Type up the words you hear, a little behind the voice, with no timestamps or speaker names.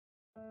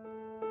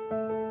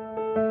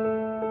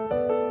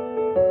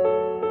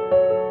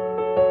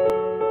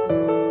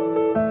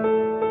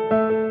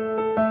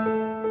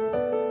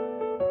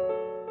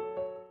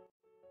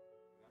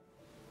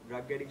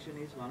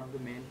addiction is one of the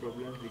main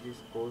problems which is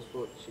caused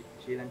for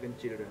Sri Lankan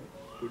children.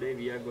 Today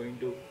we are going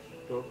to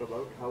talk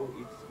about how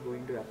it's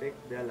going to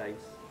affect their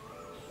lives.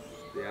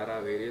 There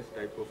are various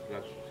types of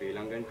drugs Sri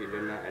Lankan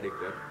children are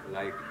addicted,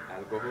 like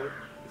alcohol,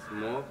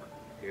 smoke,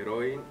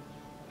 heroin,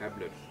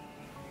 tablets.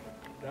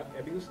 Drug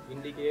abuse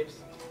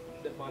indicates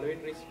the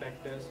following risk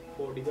factors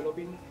for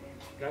developing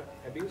drug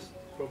abuse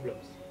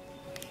problems.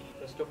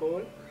 First of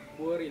all,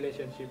 poor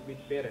relationship with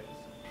parents.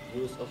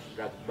 Use of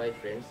drugs by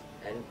friends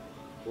and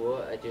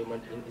poor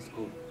achievement in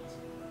school.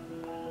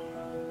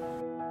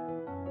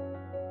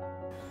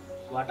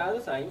 What are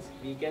the signs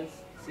we can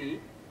see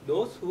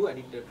those who are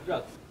addicted to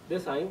drugs? The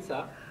signs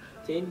are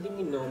changing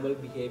in normal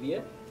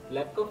behavior,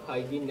 lack of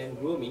hygiene and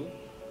grooming,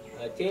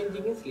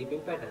 changing in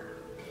sleeping pattern.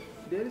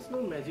 There is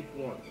no magic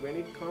wand when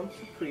it comes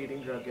to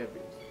treating drug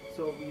abuse.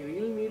 So we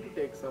really need to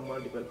take some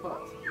multiple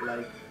paths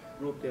like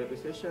group therapy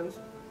sessions,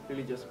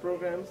 religious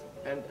programs,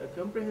 and a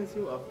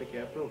comprehensive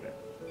aftercare program.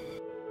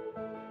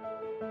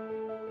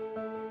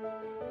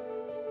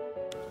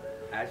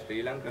 As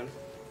Sri Lankans,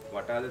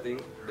 what are the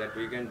things that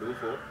we can do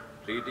for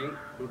treating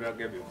to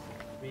drug abuse?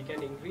 We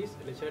can increase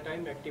leisure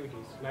time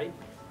activities like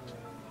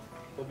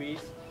hobbies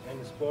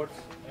and sports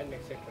and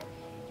etc.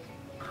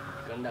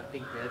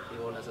 Conducting health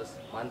awarenesses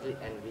monthly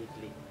and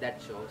weekly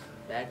that shows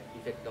bad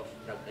effect of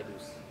drug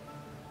abuse.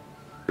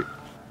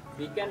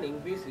 We can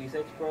increase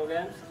research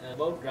programs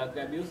about drug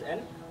abuse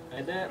and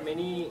other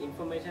many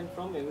information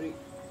from every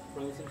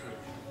promising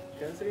field.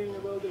 Considering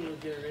about the new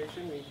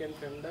generation, we can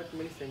conduct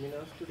many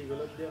seminars to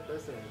develop their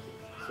personalities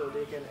so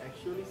they can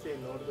actually say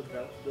no to the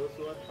drugs, those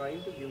who are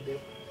trying to give them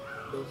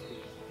those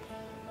things.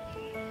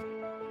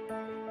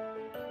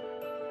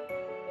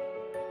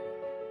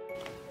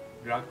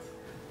 Drugs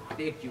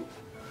Take you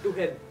to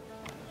hell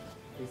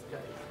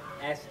Disguise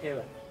as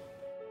heaven.